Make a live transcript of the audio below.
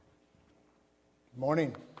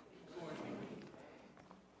Morning.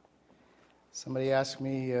 Somebody asked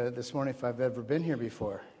me this morning if I've ever been here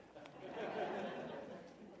before.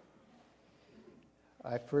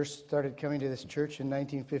 I first started coming to this church in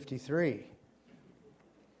 1953.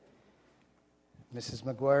 Mrs.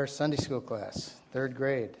 McGuire's Sunday school class, third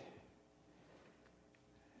grade.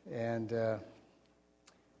 And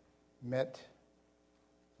met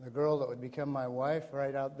the girl that would become my wife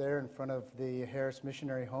right out there in front of the Harris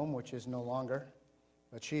Missionary Home, which is no longer,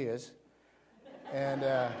 but she is. And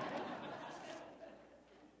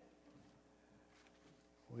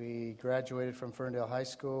we graduated from Ferndale High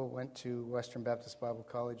School, went to Western Baptist Bible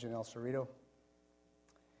College in El Cerrito.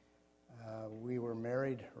 We were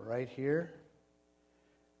married right here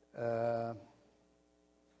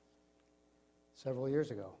several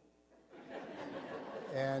years ago.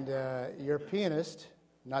 And your pianist,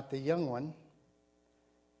 not the young one,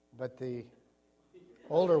 but the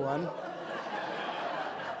older one,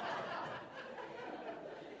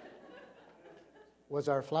 was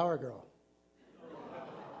our flower girl.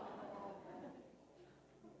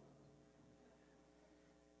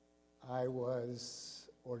 I was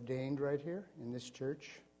ordained right here in this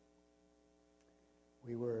church.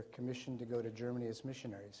 We were commissioned to go to Germany as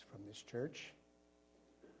missionaries from this church.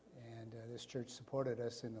 And this church supported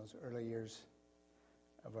us in those early years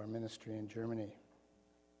of our ministry in Germany.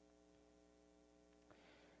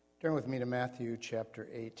 Turn with me to Matthew chapter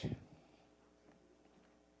 8.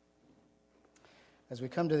 As we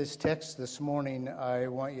come to this text this morning, I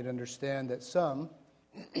want you to understand that some,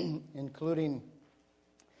 including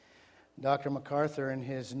Dr. MacArthur in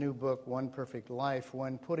his new book, One Perfect Life,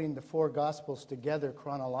 when putting the four Gospels together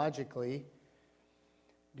chronologically,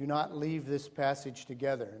 do not leave this passage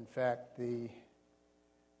together. In fact, the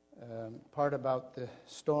part about the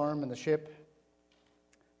storm and the ship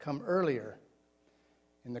come earlier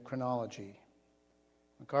in the chronology.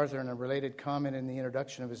 MacArthur, in a related comment in the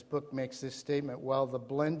introduction of his book, makes this statement: while the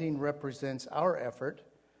blending represents our effort,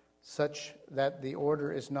 such that the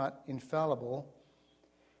order is not infallible,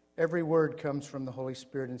 every word comes from the Holy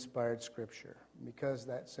Spirit-inspired Scripture. Because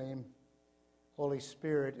that same Holy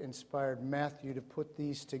Spirit inspired Matthew to put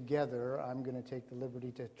these together, I'm going to take the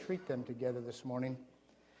liberty to treat them together this morning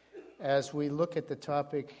as we look at the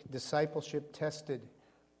topic, Discipleship Tested.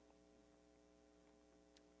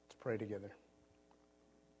 Let's pray together.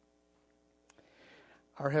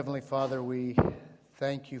 Our Heavenly Father, we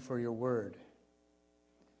thank you for your word.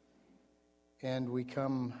 And we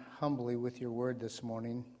come humbly with your word this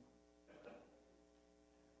morning,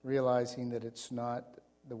 realizing that it's not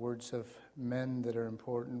the words of men that are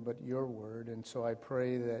important, but your word. And so I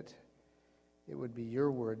pray that it would be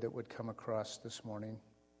your word that would come across this morning.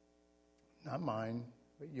 Not mine,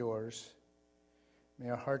 but yours.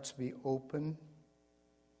 May our hearts be open,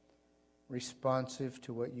 responsive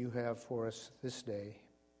to what you have for us this day.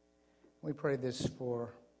 We pray this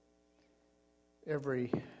for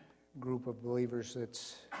every group of believers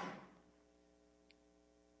that's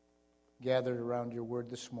gathered around your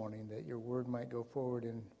word this morning, that your word might go forward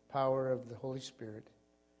in power of the Holy Spirit,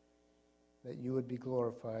 that you would be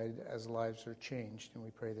glorified as lives are changed. And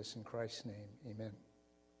we pray this in Christ's name. Amen.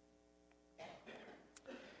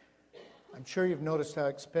 I'm sure you've noticed how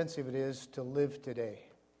expensive it is to live today.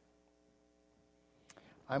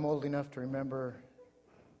 I'm old enough to remember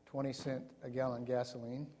 20 cents a gallon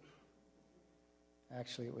gasoline.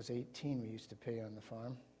 Actually, it was 18 we used to pay on the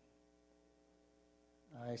farm.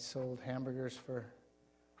 I sold hamburgers for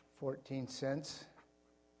 14 cents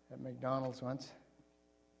at McDonald's once.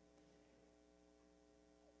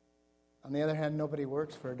 On the other hand, nobody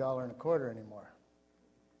works for $1.25 anymore.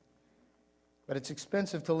 But it's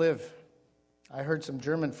expensive to live. I heard some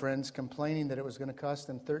German friends complaining that it was going to cost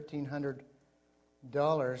them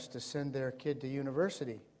 $1,300 to send their kid to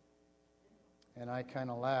university. And I kind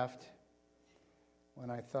of laughed when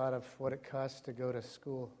I thought of what it costs to go to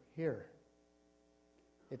school here.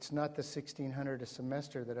 It's not the $1,600 a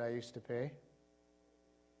semester that I used to pay.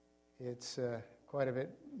 It's quite a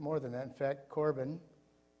bit more than that. In fact, Corbin,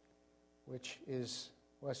 which is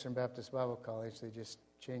Western Baptist Bible College, they just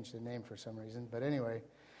changed the name for some reason. But anyway,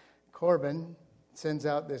 Corbin sends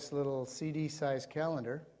out this little CD-sized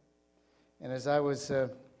calendar. And as I was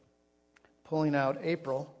pulling out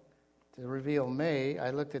April to reveal May,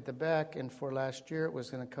 I looked at the back, and for last year it was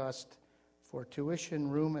going to cost, for tuition,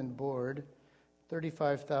 room, and board,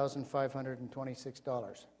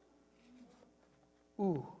 $35,526.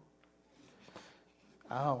 Ooh.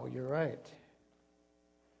 Oh, you're right.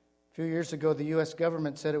 A few years ago, the U.S.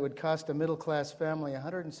 government said it would cost a middle-class family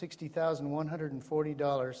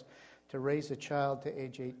 $160,140 to raise a child to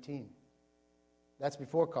age 18. That's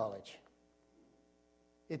before college.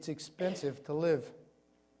 It's expensive to live.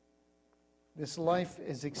 This life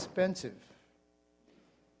is expensive.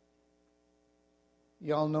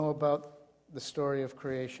 You all know about the story of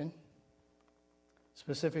creation,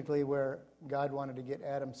 specifically where God wanted to get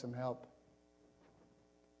Adam some help.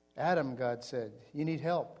 Adam, God said, you need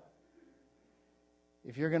help.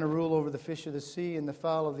 If you're going to rule over the fish of the sea and the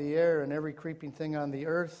fowl of the air and every creeping thing on the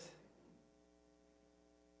earth,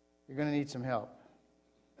 you're going to need some help.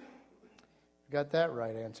 Got that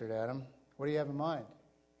right, answered Adam. What do you have in mind?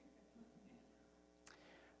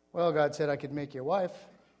 Well, God said I could make you a wife.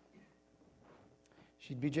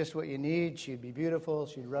 She'd be just what you need. She'd be beautiful.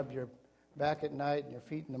 She'd rub your back at night and your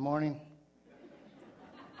feet in the morning.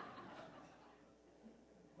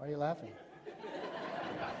 Why are you laughing?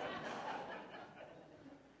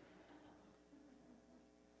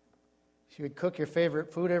 She would cook your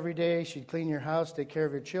favorite food every day. She'd clean your house, take care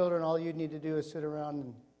of your children. All you'd need to do is sit around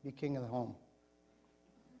and be king of the home.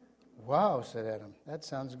 Wow, said Adam. That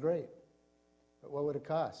sounds great. But what would it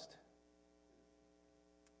cost?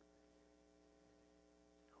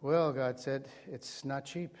 Well, God said, it's not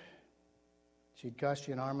cheap. She'd cost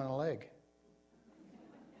you an arm and a leg.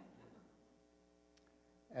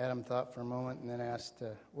 Adam thought for a moment and then asked,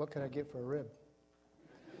 what could I get for a rib?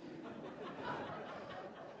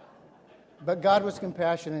 But God was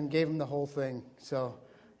compassionate and gave him the whole thing. So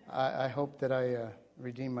I hope that I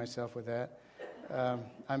redeemed myself with that.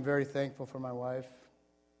 I'm very thankful for my wife.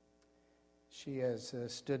 She has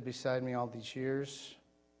stood beside me all these years.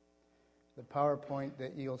 The PowerPoint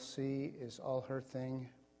that you'll see is all her thing.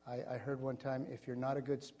 I heard one time, if you're not a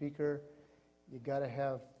good speaker, you got to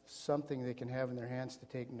have something they can have in their hands to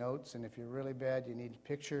take notes. And if you're really bad, you need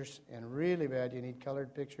pictures. And really bad, you need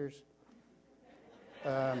colored pictures.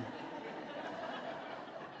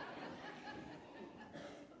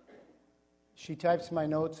 She types my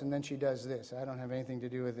notes and then she does this. I don't have anything to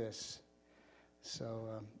do with this.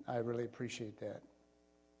 So I really appreciate that.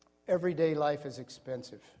 Everyday life is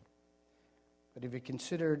expensive. But have you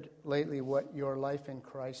considered lately what your life in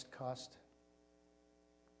Christ cost?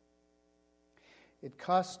 It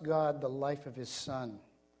cost God the life of his Son.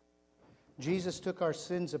 Jesus took our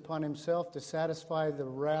sins upon himself to satisfy the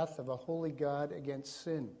wrath of a holy God against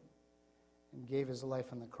sin and gave his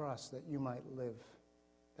life on the cross that you might live,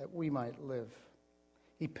 that we might live.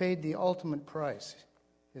 He paid the ultimate price,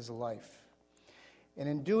 his life. And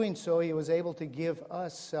in doing so, he was able to give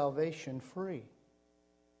us salvation free.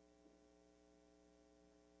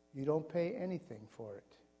 You don't pay anything for it.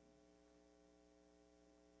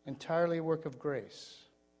 Entirely a work of grace.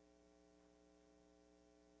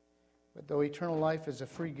 But though eternal life is a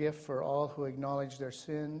free gift for all who acknowledge their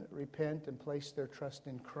sin, repent, and place their trust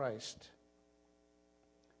in Christ,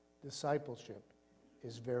 discipleship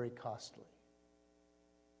is very costly.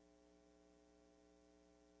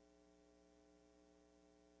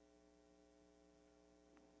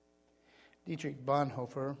 Dietrich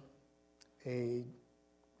Bonhoeffer, a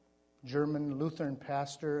German Lutheran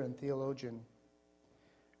pastor and theologian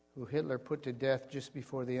who Hitler put to death just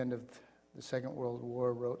before the end of the Second World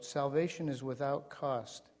War, wrote, "Salvation is without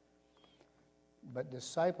cost, but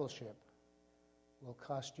discipleship will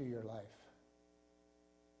cost you your life."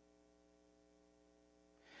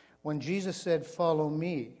 When Jesus said, "Follow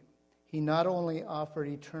me," he not only offered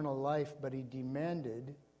eternal life, but he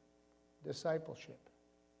demanded discipleship.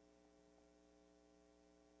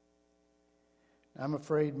 I'm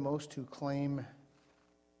afraid most who claim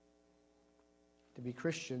to be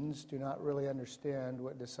Christians do not really understand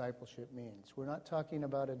what discipleship means. We're not talking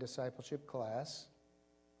about a discipleship class,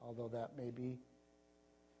 although that may be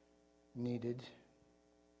needed.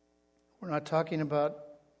 We're not talking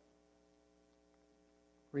about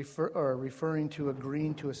referring to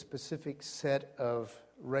agreeing to a specific set of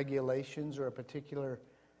regulations or a particular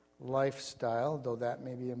lifestyle, though that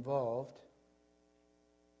may be involved.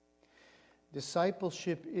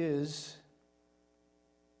 Discipleship is,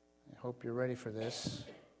 I hope you're ready for this,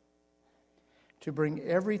 to bring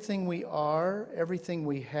everything we are, everything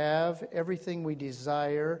we have, everything we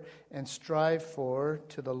desire and strive for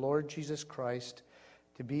to the Lord Jesus Christ,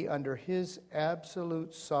 to be under his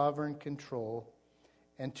absolute sovereign control,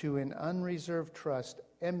 and to, in unreserved trust,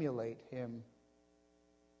 emulate him,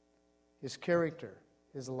 his character,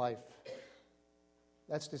 his life.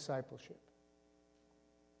 That's discipleship.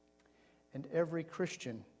 And every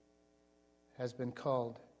Christian has been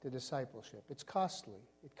called to discipleship. It's costly.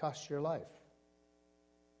 It costs your life.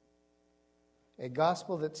 A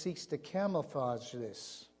gospel that seeks to camouflage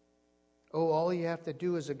this. Oh, all you have to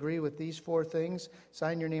do is agree with these 4 things,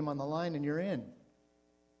 sign your name on the line, and you're in,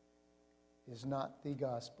 is not the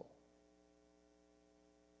gospel.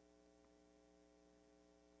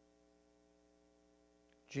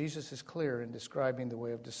 Jesus is clear in describing the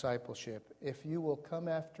way of discipleship. If you will come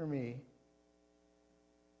after me,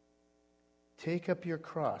 take up your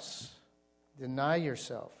cross, deny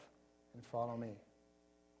yourself, and follow me.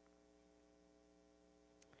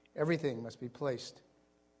 Everything must be placed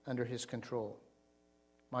under his control.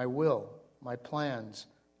 My will, my plans,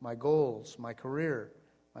 my goals, my career,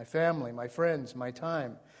 my family, my friends, my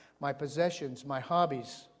time, my possessions, my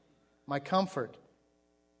hobbies, my comfort,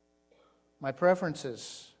 my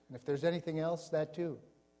preferences, and if there's anything else, that too.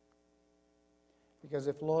 Because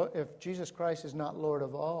if Jesus Christ is not Lord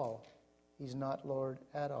of all, he's not Lord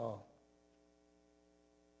at all.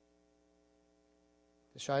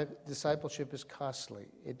 Discipleship is costly.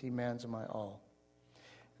 It demands my all.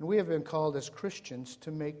 And we have been called as Christians to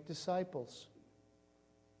make disciples.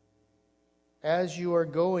 As you are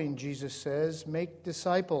going, Jesus says, make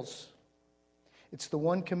disciples. It's the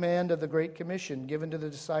one command of the Great Commission given to the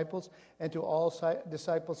disciples and to all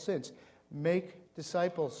disciples since. Make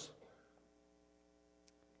disciples.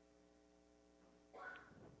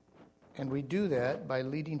 And we do that by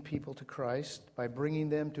leading people to Christ, by bringing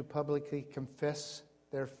them to publicly confess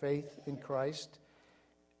their faith in Christ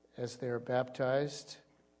as they are baptized,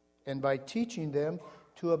 and by teaching them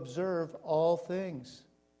to observe all things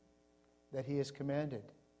that he has commanded.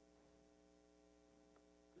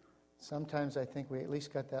 Sometimes I think we at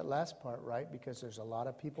least got that last part right because there's a lot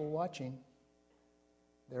of people watching.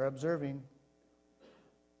 They're observing.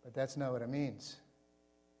 But that's not what it means.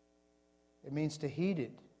 It means to heed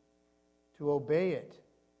it, to obey it,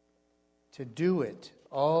 to do it,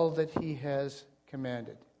 all that he has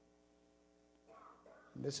commanded.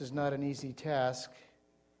 And this is not an easy task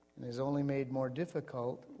and is only made more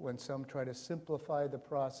difficult when some try to simplify the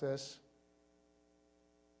process,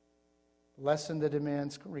 lessen the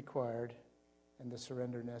demands required, and the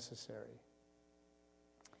surrender necessary.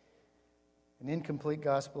 An incomplete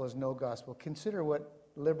gospel is no gospel. Consider what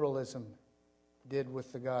liberalism did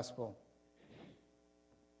with the gospel.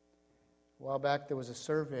 A while back there was a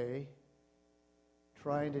survey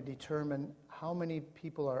trying to determine how many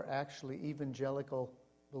people are actually evangelical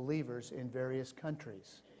believers in various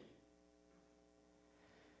countries.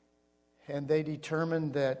 And they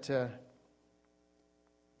determined that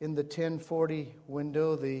in the 1040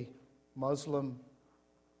 window, the Muslim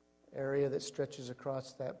area that stretches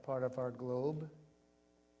across that part of our globe,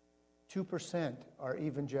 2% are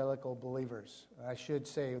evangelical believers. I should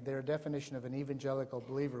say their definition of an evangelical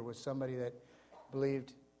believer was somebody that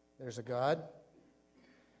believed there's a God,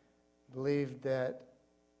 believed that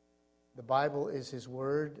the Bible is his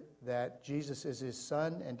word, that Jesus is his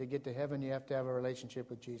son, and to get to heaven you have to have a relationship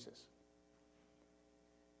with Jesus.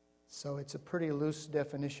 So it's a pretty loose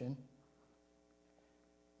definition.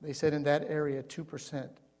 They said in that area 2%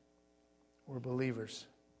 were believers.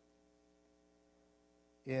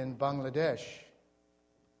 In Bangladesh,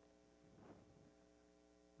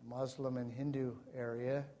 Muslim and Hindu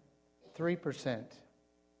area, 3%.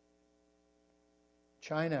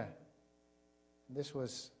 China, this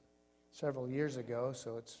was several years ago,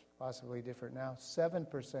 so it's possibly different now,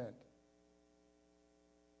 7%.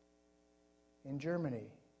 In Germany,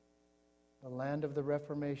 the land of the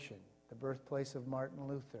Reformation, the birthplace of Martin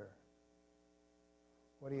Luther,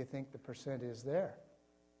 what do you think the percent is there?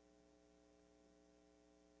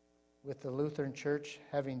 With the Lutheran Church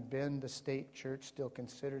having been the state church, still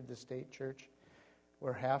considered the state church,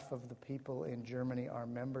 where half of the people in Germany are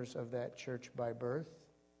members of that church by birth,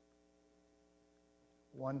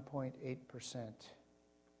 1.8%.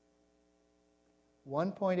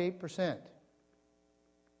 1.8%.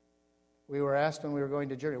 We were asked when we were going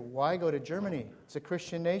to Germany, why go to Germany? It's a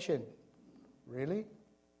Christian nation. Really?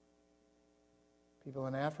 People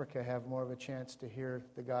in Africa have more of a chance to hear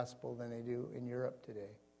the gospel than they do in Europe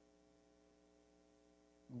today.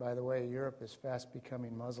 And by the way, Europe is fast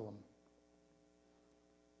becoming Muslim.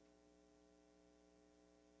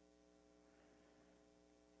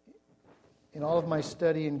 In all of my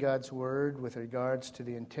study in God's Word with regards to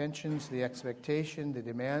the intentions, the expectation, the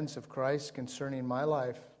demands of Christ concerning my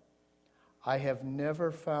life, I have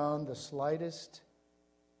never found the slightest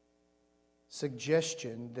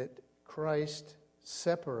suggestion that Christ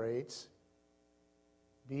separates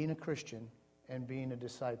being a Christian and being a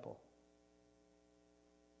disciple.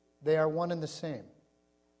 They are one and the same.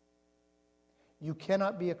 You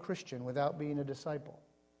cannot be a Christian without being a disciple.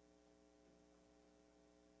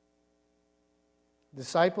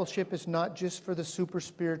 Discipleship is not just for the super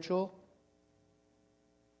spiritual.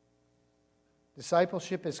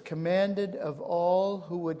 Discipleship is commanded of all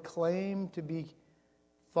who would claim to be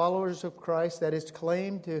followers of Christ, that is,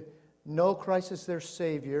 claim to know Christ as their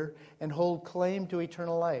Savior and hold claim to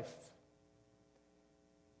eternal life.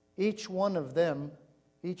 Each one of them,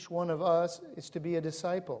 each one of us is to be a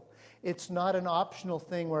disciple. It's not an optional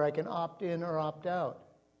thing where I can opt in or opt out.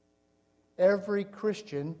 Every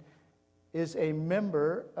Christian is a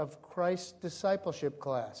member of Christ's discipleship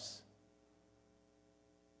class.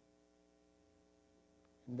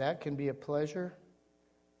 And that can be a pleasure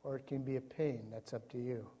or it can be a pain. That's up to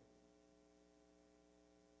you.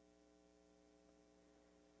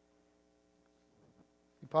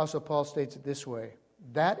 The Apostle Paul states it this way: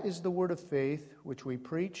 that is the word of faith which we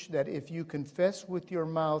preach, that if you confess with your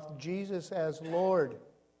mouth Jesus as Lord.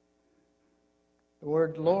 The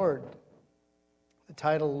word Lord, the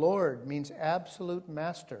title Lord, means absolute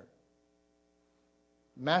master.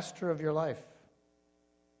 Master of your life.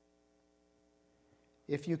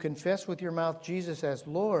 If you confess with your mouth Jesus as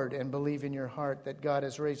Lord and believe in your heart that God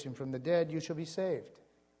has raised him from the dead, you shall be saved.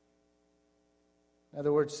 In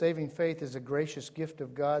other words, saving faith is a gracious gift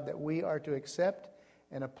of God that we are to accept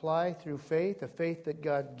and apply through faith, a faith that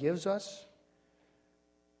God gives us.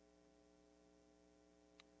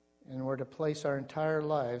 And we're to place our entire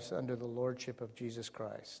lives under the lordship of Jesus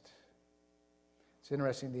Christ. It's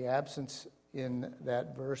interesting, the absence in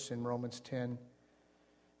that verse in Romans 10,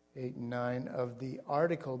 8 and 9 of the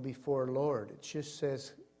article before Lord. It just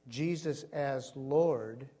says Jesus as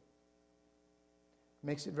Lord.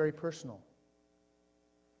 Makes it very personal.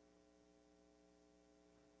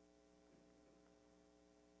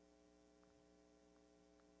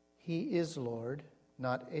 He is Lord,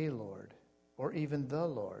 not a Lord, or even the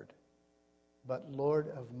Lord, but Lord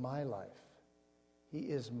of my life. He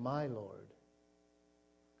is my Lord.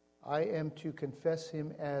 I am to confess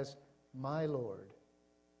him as my Lord.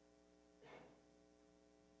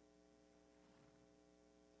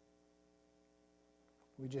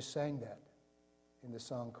 We just sang that in the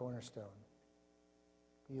song Cornerstone.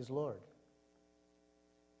 He is Lord.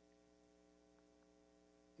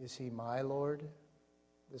 Is he my Lord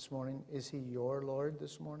this morning? Is he your Lord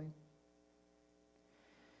this morning?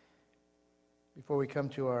 Before we come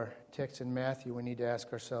to our text in Matthew, we need to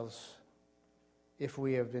ask ourselves if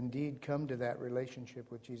we have indeed come to that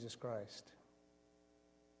relationship with Jesus Christ.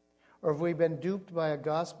 Or have we been duped by a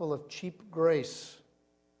gospel of cheap grace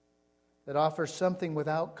that offers something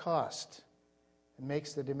without cost and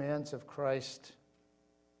makes the demands of Christ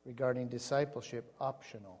regarding discipleship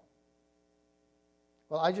optional?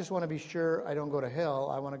 Well, I just want to be sure I don't go to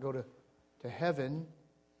hell. I want to go to heaven.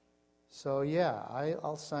 So yeah,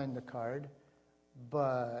 I'll sign the card.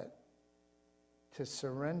 But to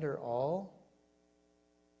surrender all,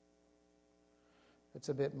 that's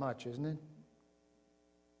a bit much, isn't it?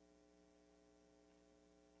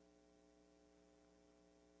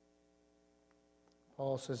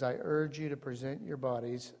 Paul says, I urge you to present your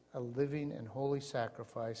bodies a living and holy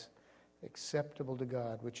sacrifice acceptable to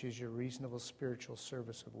God, which is your reasonable spiritual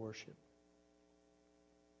service of worship.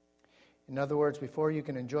 In other words, before you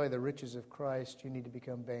can enjoy the riches of Christ, you need to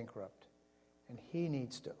become bankrupt. And he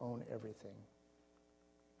needs to own everything.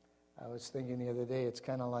 I was thinking the other day, it's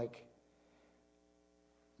kind of like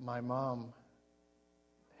my mom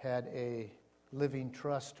had a living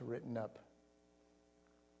trust written up.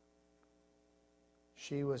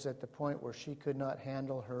 She was at the point where she could not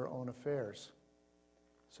handle her own affairs.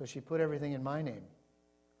 So she put everything in my name.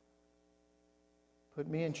 Put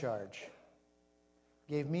me in charge.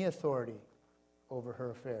 Gave me authority over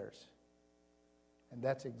her affairs. And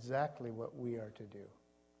that's exactly what we are to do.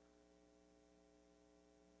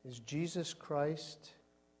 Is Jesus Christ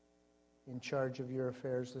in charge of your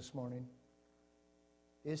affairs this morning?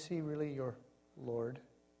 Is he really your Lord?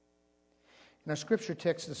 In our scripture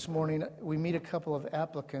text this morning, we meet a couple of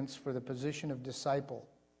applicants for the position of disciple.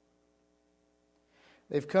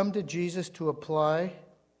 They've come to Jesus to apply,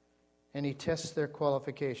 and he tests their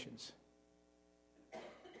qualifications.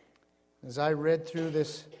 As I read through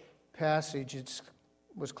this passage, it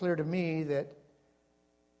was clear to me that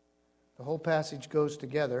the whole passage goes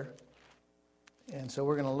together. And so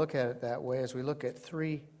we're going to look at it that way as we look at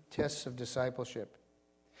three tests of discipleship.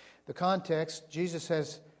 The context, Jesus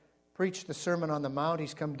has preached the Sermon on the Mount.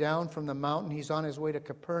 He's come down from the mountain. He's on his way to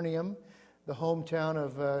Capernaum, the hometown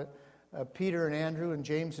of Peter and Andrew and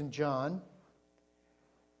James and John.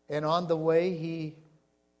 And on the way, he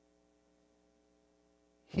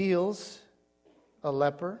heals a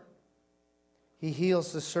leper. He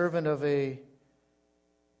heals the servant of a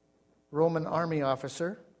Roman army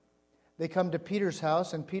officer. They come to Peter's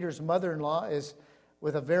house, and Peter's mother-in-law is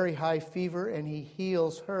with a very high fever, and he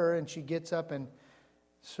heals her, and she gets up and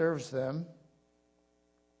serves them.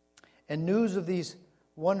 And news of these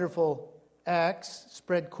wonderful acts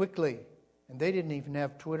spread quickly. And they didn't even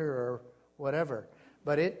have Twitter or whatever.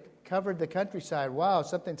 But it covered the countryside. Wow,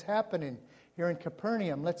 something's happening here in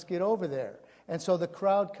Capernaum. Let's get over there. And so the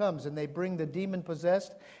crowd comes, and they bring the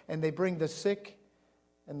demon-possessed, and they bring the sick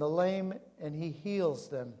and the lame, and he heals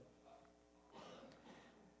them.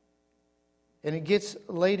 And it gets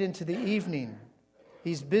late into the evening.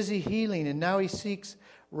 He's busy healing, and now he seeks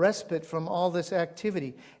respite from all this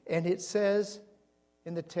activity. And it says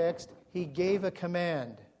in the text, he gave a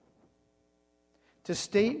command to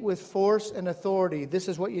state with force and authority, this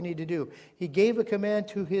is what you need to do. He gave a command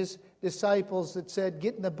to his disciples that said,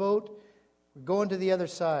 get in the boat, we're going to the other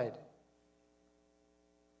side.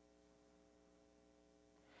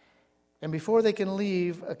 And before they can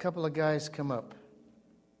leave, a couple of guys come up.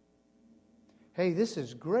 Hey, this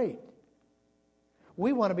is great.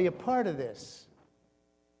 We want to be a part of this.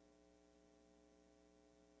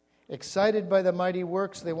 Excited by the mighty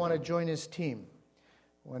works, they want to join his team.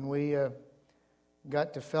 When we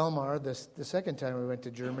got to Felmar, the second time we went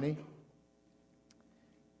to Germany,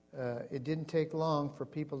 it didn't take long for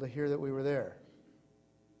people to hear that we were there.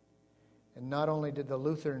 And not only did the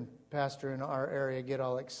Lutheran pastor in our area get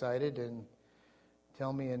all excited and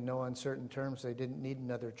tell me in no uncertain terms they didn't need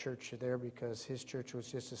another church there because his church was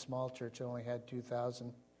just a small church. It only had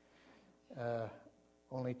 2,000.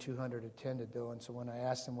 Only 200 attended, though. And so when I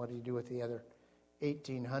asked him what do you do with the other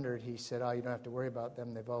 1,800, he said, oh, you don't have to worry about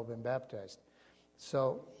them. They've all been baptized.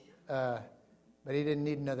 So, but he didn't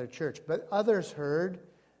need another church. But others heard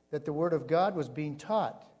that the Word of God was being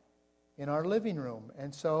taught in our living room.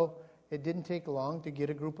 And so it didn't take long to get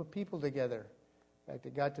a group of people together. In fact,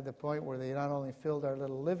 it got to the point where they not only filled our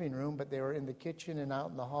little living room, but they were in the kitchen and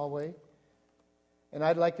out in the hallway. And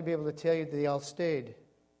I'd like to be able to tell you that they all stayed.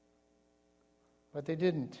 But they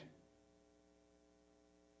didn't.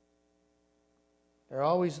 There are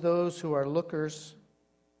always those who are lookers,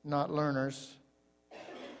 not learners.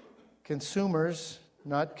 Consumers,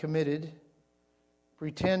 not committed.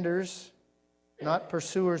 Pretenders, not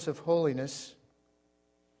pursuers of holiness.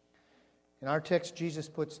 In our text, Jesus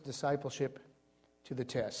puts discipleship to the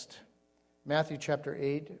test. Matthew chapter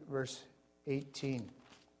 8, verse 18.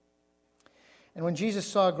 And when Jesus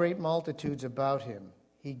saw great multitudes about him,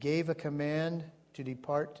 he gave a command to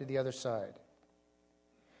depart to the other side.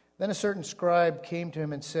 Then a certain scribe came to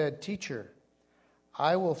him and said, Teacher,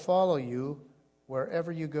 I will follow you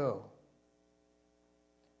wherever you go.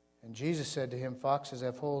 And Jesus said to him, Foxes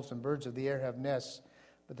have holes and birds of the air have nests,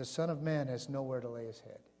 but the Son of Man has nowhere to lay his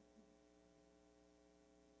head.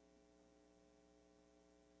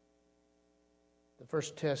 The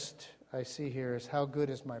first test I see here is, how good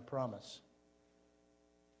is my promise?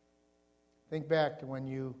 Think back to when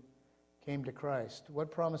you came to Christ.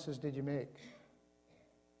 What promises did you make?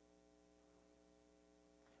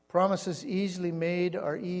 Promises easily made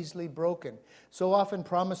are easily broken. So often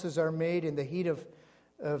promises are made in the heat of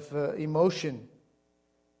emotion.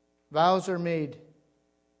 Vows are made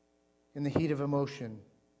in the heat of emotion,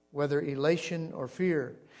 whether elation or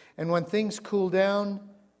fear. And when things cool down,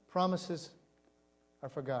 promises are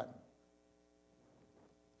forgotten.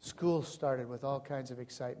 School started with all kinds of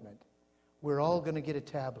excitement. We're all going to get a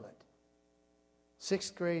tablet.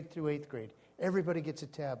 6th grade through 8th grade. Everybody gets a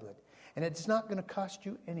tablet. And it's not going to cost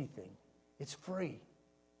you anything. It's free.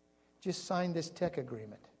 Just sign this tech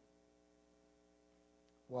agreement.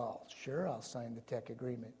 Well, sure, I'll sign the tech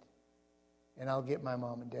agreement. And I'll get my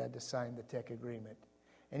mom and dad to sign the tech agreement.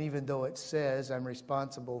 And even though it says I'm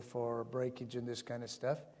responsible for breakage and this kind of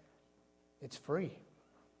stuff, it's free.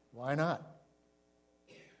 Why not?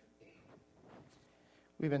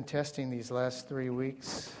 We've been testing these last 3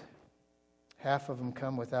 weeks. Half of them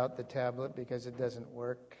come without the tablet because it doesn't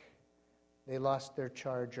work. They lost their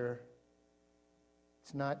charger.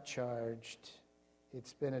 It's not charged.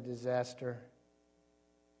 It's been a disaster.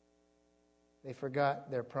 They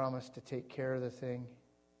forgot their promise to take care of the thing.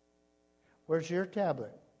 Where's your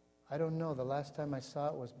tablet? I don't know. The last time I saw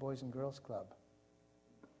it was Boys and Girls Club.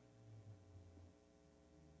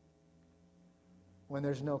 When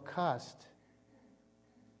there's no cost,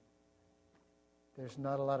 there's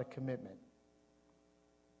not a lot of commitment.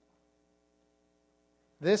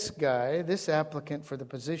 This guy, this applicant for the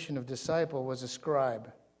position of disciple, was a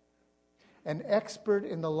scribe, an expert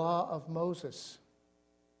in the law of Moses,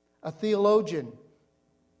 a theologian.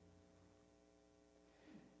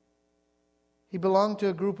 He belonged to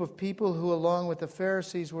a group of people who, along with the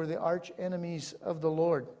Pharisees, were the arch enemies of the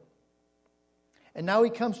Lord. And now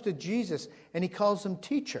he comes to Jesus and he calls him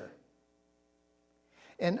teacher.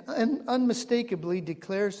 And unmistakably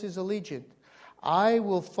declares his allegiance. I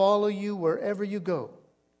will follow you wherever you go.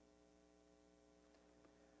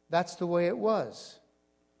 That's the way it was.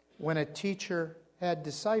 When a teacher had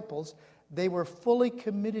disciples, They were fully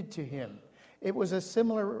committed to him. It was a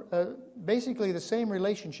similar, basically the same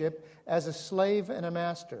relationship as a slave and a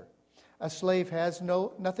master. A slave has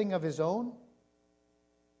nothing of his own,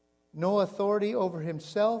 no authority over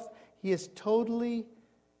himself. He is totally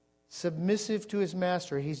submissive to his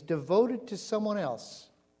master. He's devoted to someone else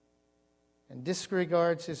and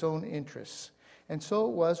disregards his own interests. And so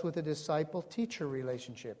it was with a disciple-teacher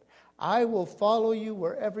relationship. I will follow you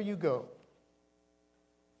wherever you go.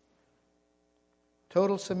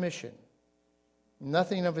 Total submission.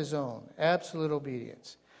 Nothing of his own. Absolute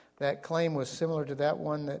obedience. That claim was similar to that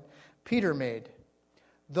one that Peter made.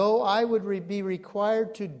 Though I would be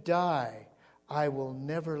required to die, I will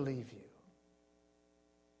never leave you.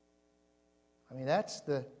 I mean, that's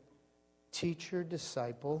the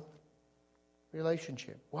teacher-disciple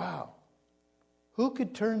relationship. Wow. Who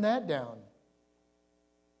could turn that down?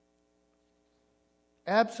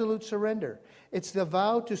 Absolute surrender. It's the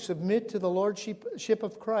vow to submit to the lordship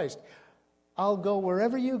of Christ. I'll go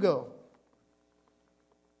wherever you go.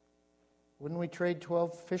 Wouldn't we trade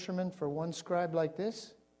 12 fishermen for one scribe like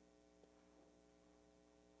this?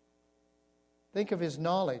 Think of his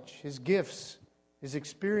knowledge, his gifts, his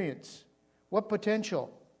experience. What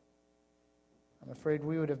potential? I'm afraid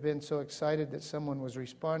we would have been so excited that someone was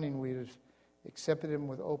responding, we'd have accepted him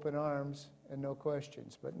with open arms and no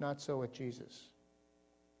questions, but not so with Jesus.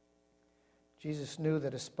 Jesus knew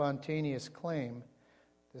that a spontaneous claim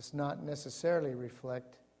does not necessarily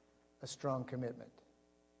reflect a strong commitment.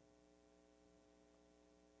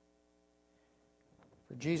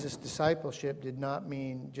 For Jesus, discipleship did not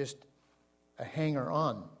mean just a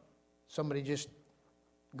hanger-on, somebody just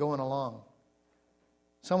going along.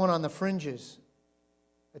 Someone on the fringes,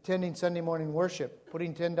 attending Sunday morning worship,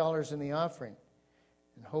 putting $10 in the offering,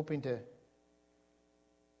 and hoping to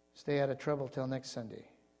stay out of trouble till next Sunday.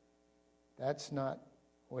 That's not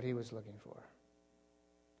what he was looking for.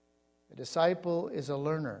 A disciple is a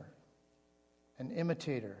learner, an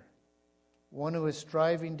imitator, one who is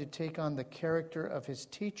striving to take on the character of his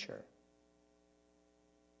teacher.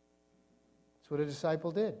 That's what a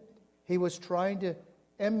disciple did. He was trying to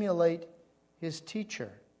emulate his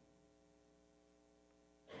teacher.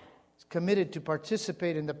 He's committed to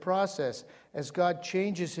participate in the process as God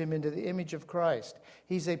changes him into the image of Christ.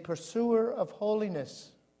 He's a pursuer of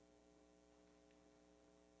holiness.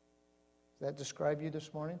 Does that describe you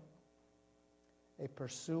this morning? A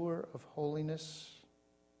pursuer of holiness.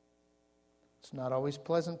 It's not always a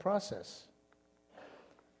pleasant process.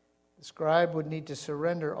 The scribe would need to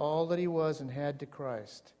surrender all that he was and had to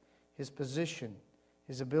Christ. His position,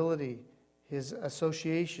 his ability, his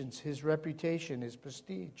associations, his reputation, his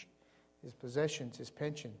prestige, his possessions, his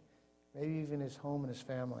pension, maybe even his home and his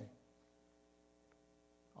family.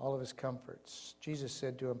 All of his comforts. Jesus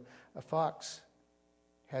said to him, a fox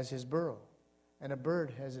has his burrow, and a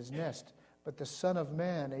bird has his nest, but the Son of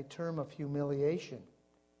Man, a term of humiliation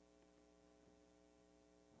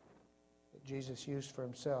that Jesus used for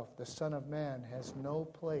himself. The Son of Man has no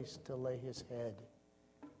place to lay his head.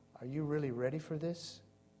 Are you really ready for this?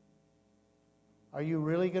 Are you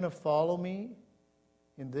really going to follow me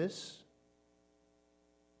in this?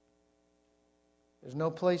 There's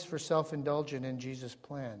no place for self-indulgence in Jesus'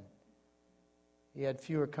 plan. He had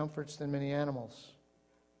fewer comforts than many animals.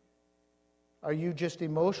 Are you just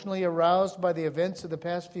emotionally aroused by the events of the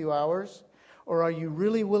past few hours? Or are you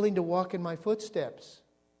really willing to walk in my footsteps?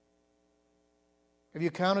 Have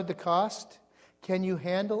you counted the cost? Can you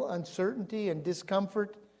handle uncertainty and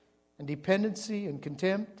discomfort and dependency and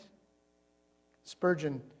contempt?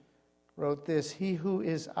 Spurgeon wrote this, he who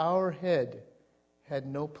is our head had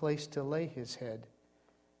no place to lay his head,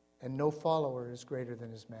 and no follower is greater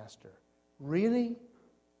than his master. Really?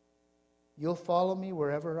 You'll follow me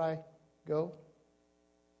wherever I go?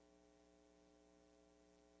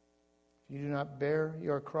 If you do not bear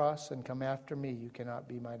your cross and come after me, you cannot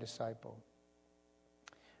be my disciple.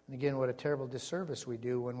 And again, what a terrible disservice we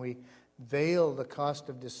do when we veil the cost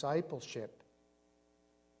of discipleship.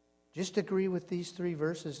 Just agree with these 3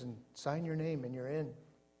 verses and sign your name and you're in.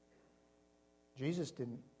 Jesus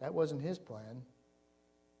didn't. That wasn't his plan.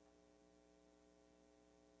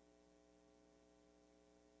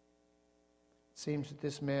 It seems that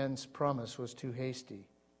this man's promise was too hasty,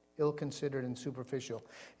 ill-considered, and superficial.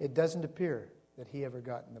 It doesn't appear that he ever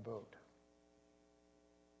got in the boat.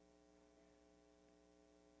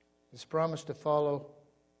 His promise to follow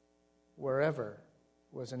wherever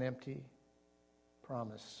was an empty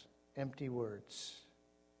promise, empty words.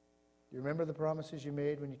 Do you remember the promises you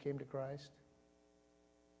made when you came to Christ?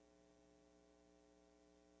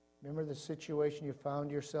 Remember the situation you found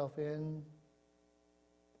yourself in?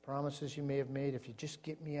 promises you may have made. If you just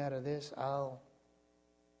get me out of this,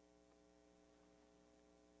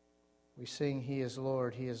 We sing, He is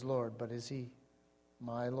Lord, He is Lord. But is He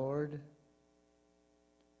my Lord?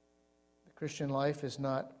 The Christian life is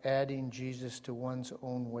not adding Jesus to one's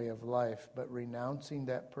own way of life, but renouncing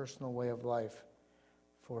that personal way of life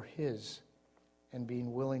for His and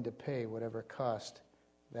being willing to pay whatever cost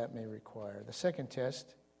that may require. The second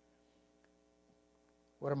test,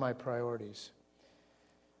 what are my priorities?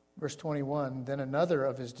 Verse 21, then another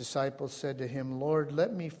of His disciples said to Him, Lord,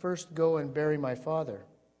 let me first go and bury my father.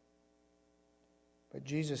 But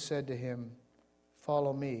Jesus said to him,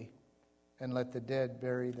 follow me, and let the dead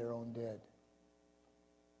bury their own dead.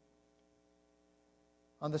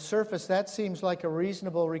 On the surface, that seems like a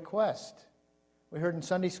reasonable request. We heard in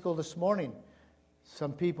Sunday school this morning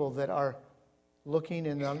some people that are looking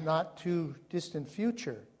in a not too distant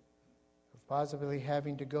future of possibly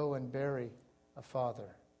having to go and bury a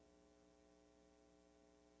father.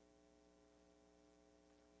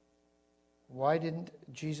 Why didn't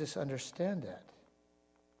Jesus understand that?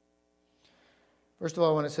 First of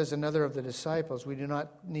all, when it says another of the disciples, we do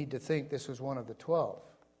not need to think this was one of the 12.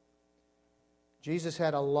 Jesus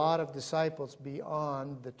had a lot of disciples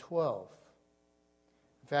beyond the 12.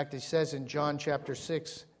 In fact, He says in John chapter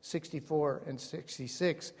 6, 64 and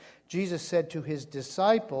 66, Jesus said to His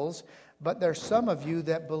disciples, but there are some of you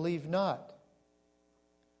that believe not.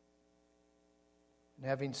 And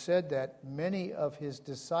having said that, many of His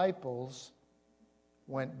disciples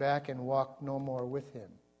went back and walked no more with Him.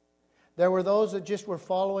 There were those that just were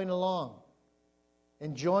following along,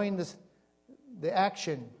 enjoying the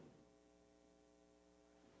action,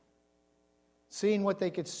 seeing what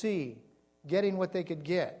they could see, getting what they could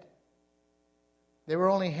get. They were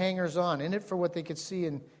only hangers-on, in it for what they could see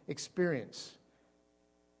and experience,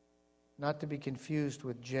 not to be confused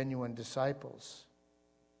with genuine disciples.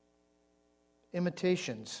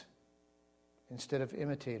 Imitations instead of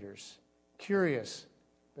imitators. Curious,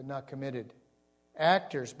 but not committed.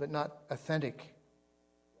 Actors, but not authentic.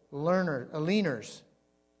 Leaners,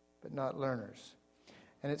 but not learners.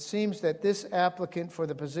 And it seems that this applicant for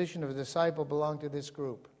the position of a disciple belonged to this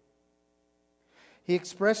group. He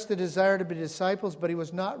expressed the desire to be disciples, but he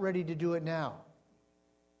was not ready to do it now.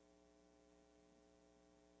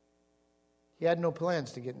 He had no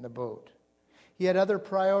plans to get in the boat. He had other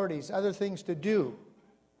priorities, other things to do.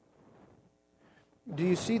 Do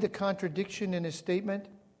you see the contradiction in his statement?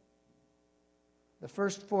 The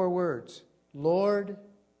first 4 words, Lord,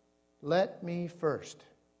 let me first.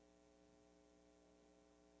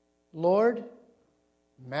 Lord,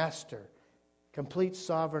 Master, complete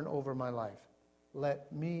sovereign over my life.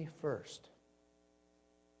 Let me first.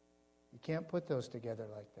 You can't put those together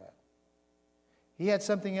like that. He had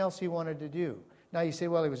something else he wanted to do. Now you say,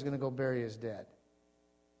 well, he was going to go bury his dead.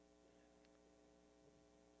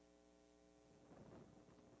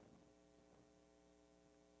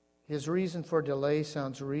 His reason for delay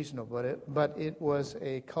sounds reasonable, but it was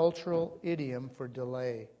a cultural idiom for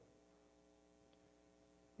delay.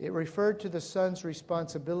 It referred to the son's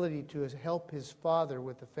responsibility to help his father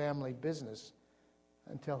with the family business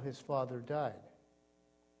until his father died.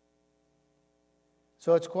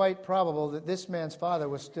 So it's quite probable that this man's father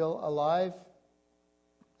was still alive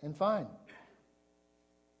and fine.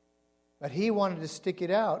 But he wanted to stick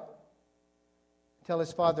it out until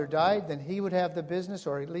his father died, then he would have the business,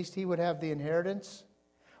 or at least he would have the inheritance.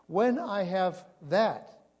 When I have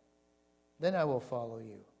that, then I will follow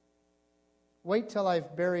you. Wait till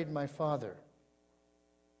I've buried my father.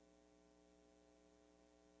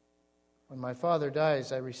 When my father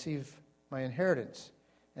dies, I receive my inheritance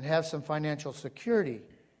and have some financial security,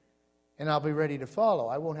 and I'll be ready to follow.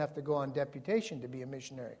 I won't have to go on deputation to be a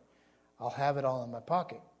missionary. I'll have it all in my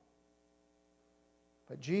pocket.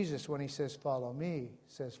 But Jesus, when he says, follow me,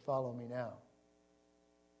 says, follow me now.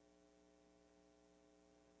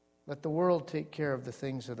 Let the world take care of the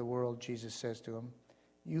things of the world, Jesus says to him.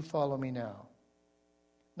 You follow me now.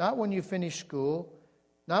 Not when you finish school,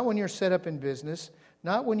 not when you're set up in business,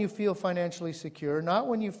 not when you feel financially secure, not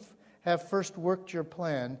when you have first worked your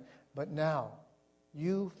plan, but now.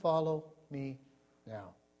 You follow me now.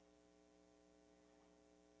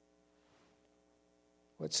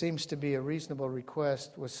 What seems to be a reasonable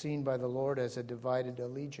request was seen by the Lord as a divided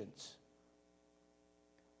allegiance.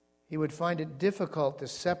 He would find it difficult to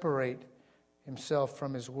separate himself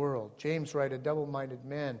from his world. James writes, a double-minded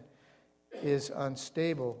man is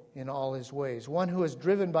unstable in all his ways. One who is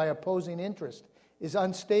driven by opposing interest is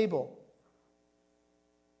unstable.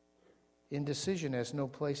 Indecision has no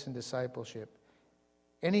place in discipleship.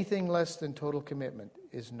 Anything less than total commitment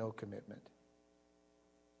is no commitment.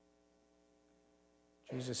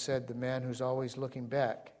 Jesus said, the man who's always looking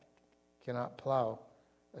back cannot plow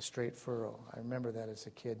a straight furrow. I remember that as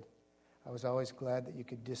a kid. I was always glad that you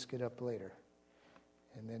could disc it up later,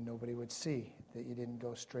 and then nobody would see that you didn't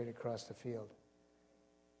go straight across the field.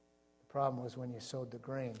 The problem was when you sowed the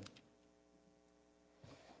grain,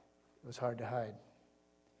 it was hard to hide.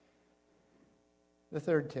 The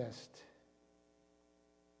third test.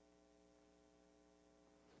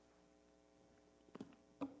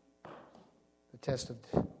 The test of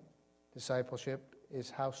discipleship is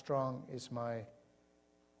how strong is my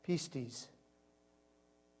pistis.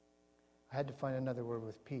 I had to find another word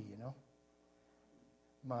with P,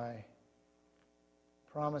 My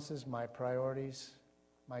promises, my priorities,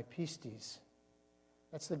 my pistis.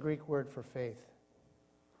 That's the Greek word for faith.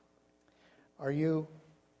 Are you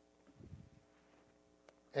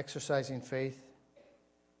exercising faith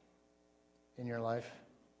in your life?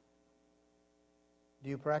 Do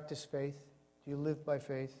you practice faith? Do you live by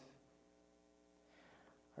faith?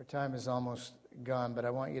 Our time is almost gone, but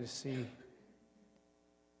I want you to see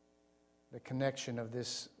the connection of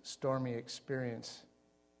this stormy experience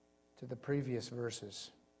to the previous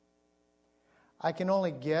verses. I can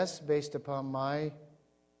only guess based upon I'll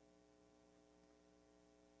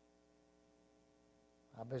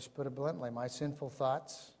just put it bluntly, my sinful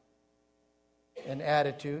thoughts and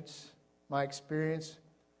attitudes, my experience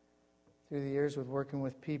through the years with working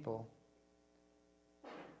with people,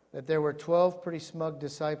 that there were 12 pretty smug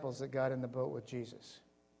disciples that got in the boat with Jesus.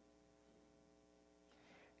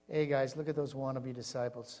 Hey guys, look at those wannabe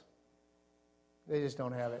disciples. They just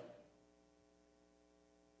don't have it.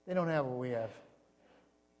 They don't have what we have.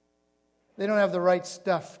 They don't have the right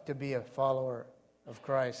stuff to be a follower of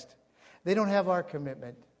Christ. They don't have our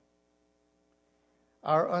commitment,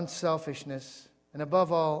 our unselfishness, and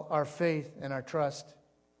above all, our faith and our trust.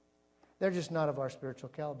 They're just not of our spiritual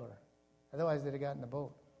caliber. Otherwise, they'd have gotten in the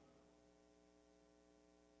boat.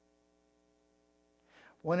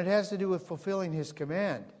 When it has to do with fulfilling His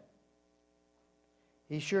command,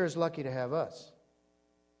 He sure is lucky to have us.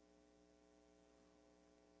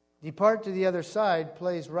 Depart to the other side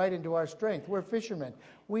plays right into our strength. We're fishermen.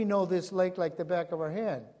 We know this lake like the back of our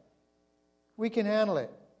hand. We can handle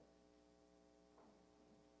it.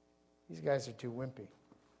 These guys are too wimpy.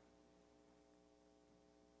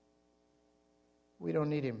 We don't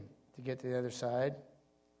need Him to get to the other side.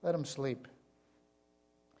 Let them sleep.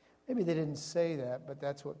 Maybe they didn't say that, but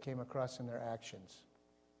that's what came across in their actions.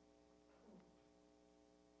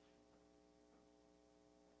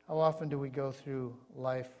 How often do we go through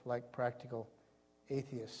life like practical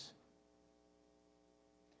atheists?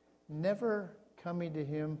 Never coming to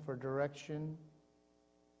Him for direction.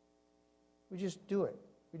 We just do it.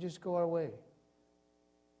 We just go our way.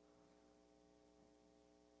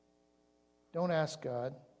 Don't ask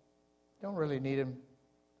God. Don't really need Him.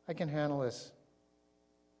 I can handle this.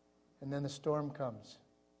 And then the storm comes.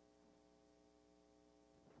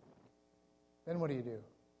 Then what do you do?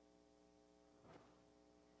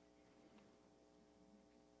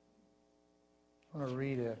 I want to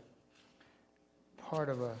read a part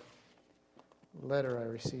of a letter I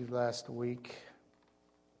received last week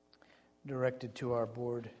directed to our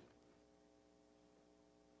board.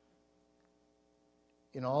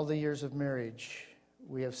 In all the years of marriage,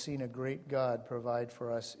 we have seen a great God provide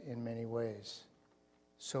for us in many ways.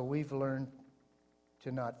 So we've learned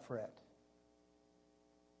to not fret.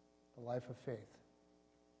 The life of faith.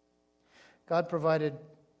 God provided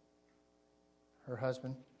her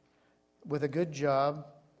husband with a good job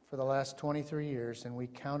for the last 23 years, and we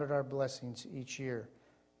counted our blessings each year.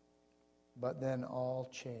 But then all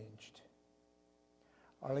changed.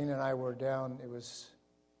 Arlene and I were down, it was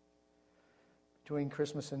between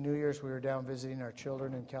Christmas and New Year's, we were down visiting our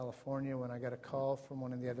children in California when I got a call from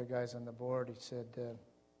one of the other guys on the board. He said,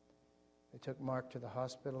 they took Mark to the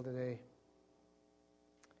hospital today.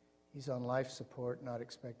 He's on life support, not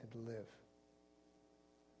expected to live.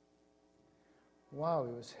 Wow,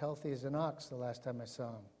 he was healthy as an ox the last time I saw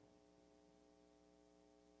him.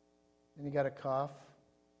 Then he got a cough.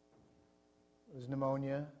 It was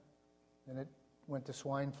pneumonia. Then it went to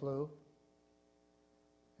swine flu.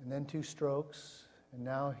 And then 2 strokes. And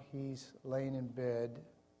now he's laying in bed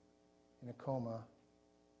in a coma,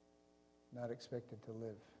 not expected to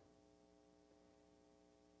live.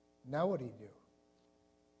 Now what do you do?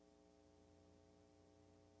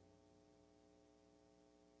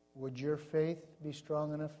 Would your faith be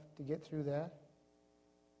strong enough to get through that?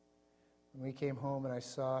 When we came home and I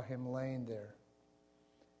saw him laying there,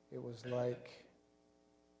 it was like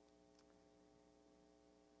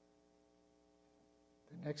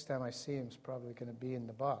the next time I see him is probably going to be in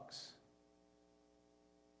the box.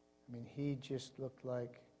 I mean, he just looked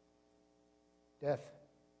like death.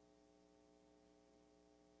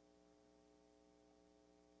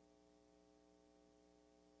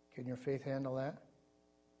 Can your faith handle that?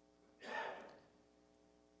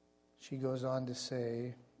 She goes on to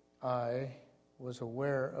say, I was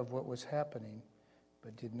aware of what was happening,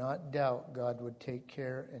 but did not doubt God would take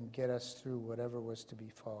care and get us through whatever was to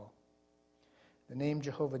befall. The name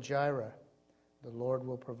Jehovah Jireh, the Lord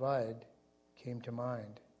will provide, came to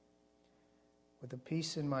mind. With a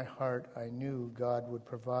peace in my heart, I knew God would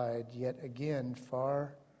provide yet again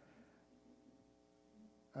for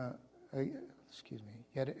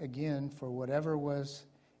whatever was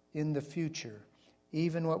in the future,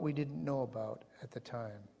 even what we didn't know about at the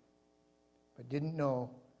time, but didn't know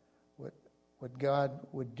what God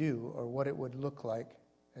would do or what it would look like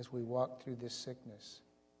as we walk through this sickness.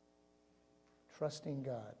 Trusting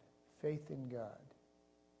God, faith in God,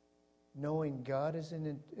 knowing God is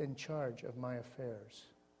in charge of my affairs,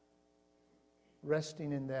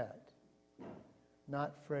 resting in that,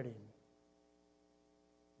 not fretting.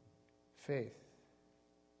 Faith.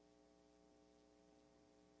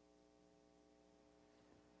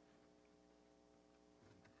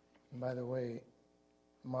 And by the way,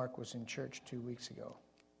 Mark was in church 2 weeks ago.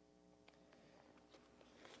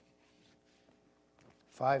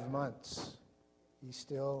 5 months. He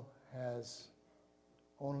still has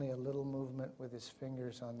only a little movement with his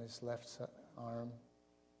fingers on his left arm.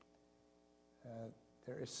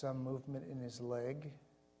 There is some movement in his leg,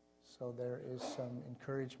 so there is some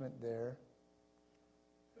encouragement there.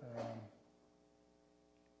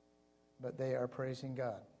 But they are praising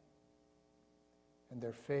God. And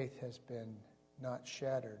their faith has been not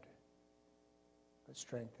shattered, but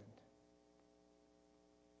strengthened.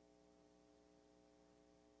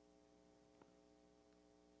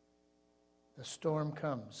 The storm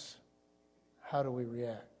comes. How do we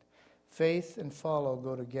react? Faith and follow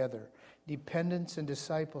go together. Dependence and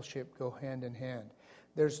discipleship go hand in hand.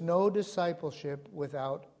 There's no discipleship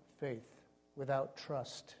without faith, without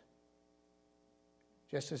trust.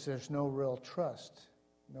 Just as there's no real trust,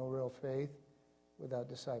 no real faith without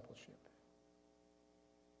discipleship.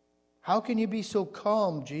 How can you be so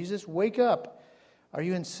calm, Jesus? Wake up. Are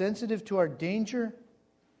you insensitive to our danger?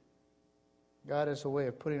 God has a way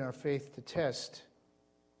of putting our faith to test,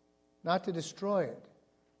 not to destroy it,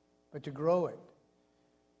 but to grow it.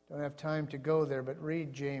 Don't have time to go there, but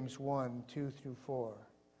read James 1, 2 through 4.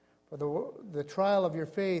 For the trial of your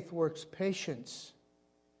faith works patience,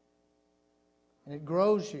 and it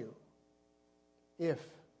grows you if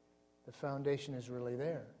the foundation is really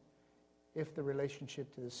there, if the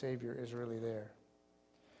relationship to the Savior is really there.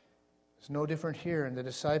 It's no different here, and the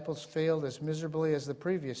disciples failed as miserably as the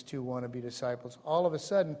previous two wannabe disciples. All of a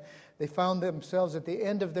sudden, they found themselves at the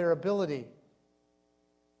end of their ability.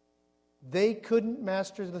 They couldn't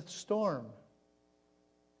master the storm.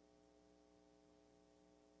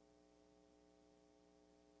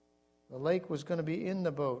 The lake was going to be in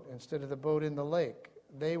the boat instead of the boat in the lake.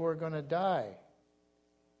 They were going to die.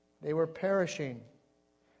 They were perishing.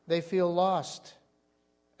 They feel lost,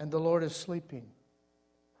 and the Lord is sleeping.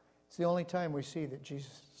 It's the only time we see that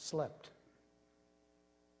Jesus slept.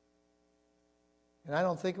 And I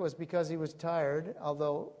don't think it was because he was tired,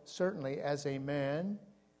 although certainly as a man,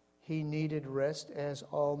 he needed rest as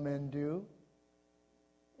all men do.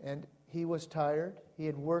 And he was tired. He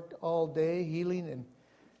had worked all day healing,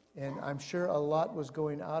 and I'm sure a lot was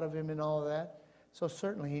going out of him and all of that. So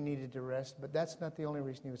certainly he needed to rest, but that's not the only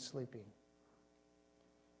reason he was sleeping.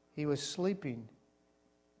 He was sleeping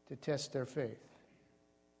to test their faith.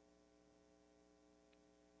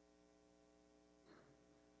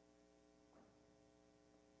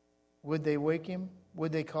 Would they wake him?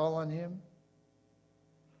 Would they call on him?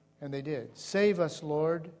 And they did. Save us,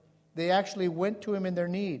 Lord. They actually went to him in their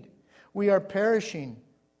need. We are perishing.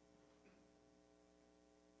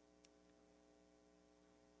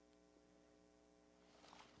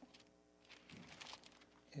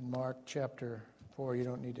 In Mark chapter 4, you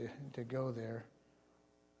don't need to go there.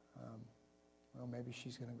 Well, maybe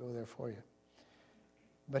she's going to go there for you.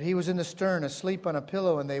 But he was in the stern, asleep on a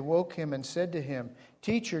pillow, and they woke him and said to him,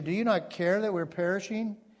 Teacher, do you not care that we're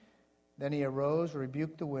perishing? Then he arose,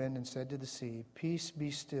 rebuked the wind, and said to the sea, Peace, be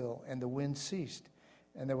still. And the wind ceased,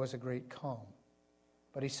 and there was a great calm.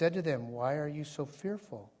 But he said to them, Why are you so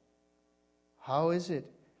fearful? How is it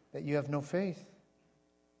that you have no faith?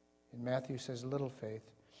 And Matthew says, little faith.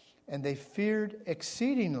 And they feared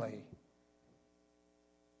exceedingly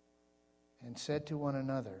and said to one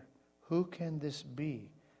another, Who can this be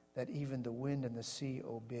that even the wind and the sea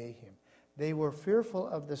obey him? They were fearful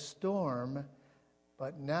of the storm,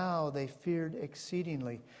 but now they feared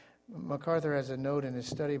exceedingly. MacArthur has a note in his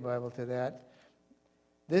study Bible to that.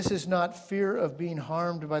 This is not fear of being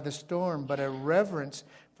harmed by the storm, but a reverence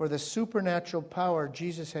for the supernatural power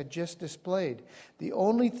Jesus had just displayed. The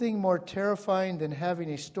only thing more terrifying than having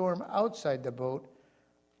a storm outside the boat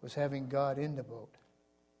was having God in the boat.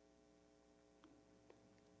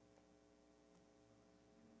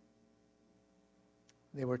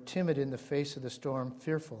 They were timid in the face of the storm,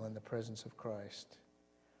 fearful in the presence of Christ.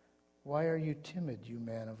 Why are you timid, you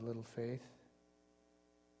man of little faith?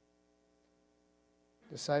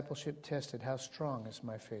 Discipleship tested, how strong is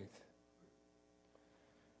my faith?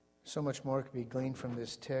 So much more could be gleaned from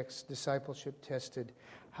this text. Discipleship tested,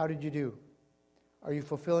 how did you do? Are you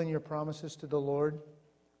fulfilling your promises to the Lord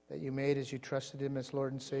that you made as you trusted Him as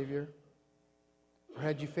Lord and Savior? Or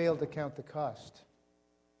had you failed to count the cost?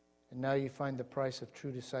 And now you find the price of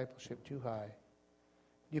true discipleship too high.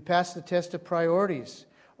 Do you pass the test of priorities?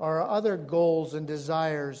 Or are other goals and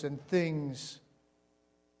desires and things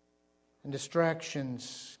and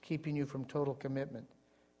distractions keeping you from total commitment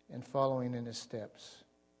and following in His steps?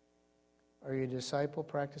 Are you a disciple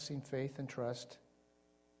practicing faith and trust,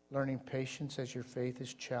 learning patience as your faith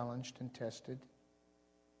is challenged and tested?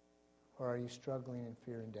 Or are you struggling in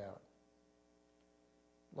fear and doubt?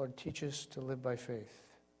 Lord, teach us to live by faith.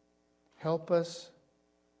 Help us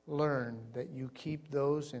learn that you keep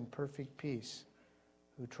those in perfect peace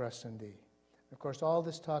who trust in Thee. Of course, all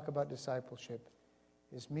this talk about discipleship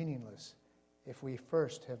is meaningless if we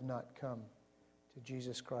first have not come to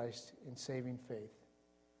Jesus Christ in saving faith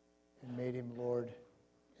and made Him Lord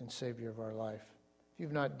and Savior of our life. If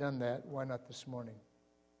you've not done that, why not this morning?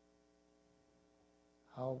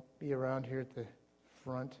 I'll be around here at the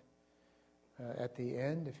front at the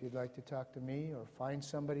end if you'd like to talk to me or find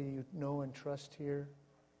somebody you know and trust here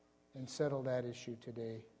and settle that issue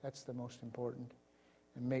today. That's the most important.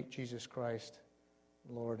 And make Jesus Christ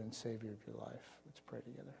Lord and Savior of your life. Let's pray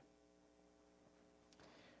together.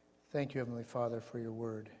 Thank you, Heavenly Father, for your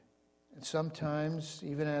word. And sometimes,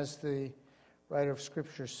 even as the writer of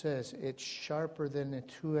Scripture says, it's sharper than a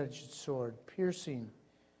two-edged sword, piercing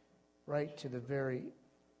right to the very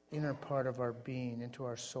inner part of our being, into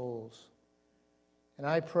our souls. And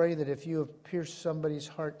I pray that if you have pierced somebody's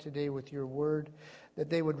heart today with your word, that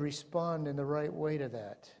they would respond in the right way to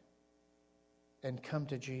that and come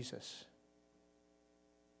to Jesus,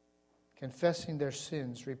 confessing their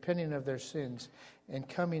sins, repenting of their sins, and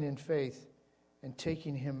coming in faith and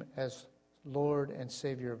taking Him as Lord and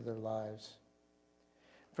Savior of their lives.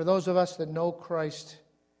 For those of us that know Christ,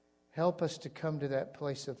 help us to come to that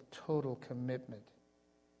place of total commitment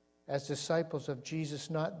as disciples of Jesus,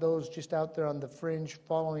 not those just out there on the fringe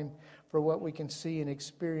following for what we can see and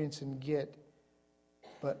experience and get,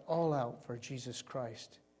 but all out for Jesus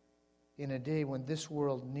Christ in a day when this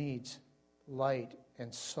world needs light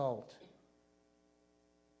and salt.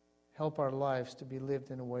 Help our lives to be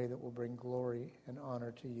lived in a way that will bring glory and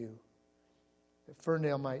honor to you. That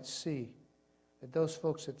Ferndale might see that those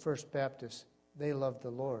folks at First Baptist, they love the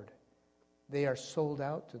Lord. They are sold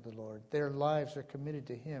out to the Lord. Their lives are committed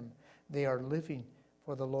to Him. They are living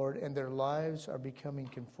for the Lord, and their lives are becoming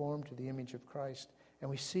conformed to the image of Christ. And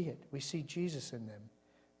we see it. We see Jesus in them.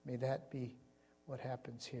 May that be what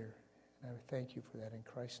happens here. And I thank you for that in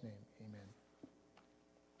Christ's name. Amen.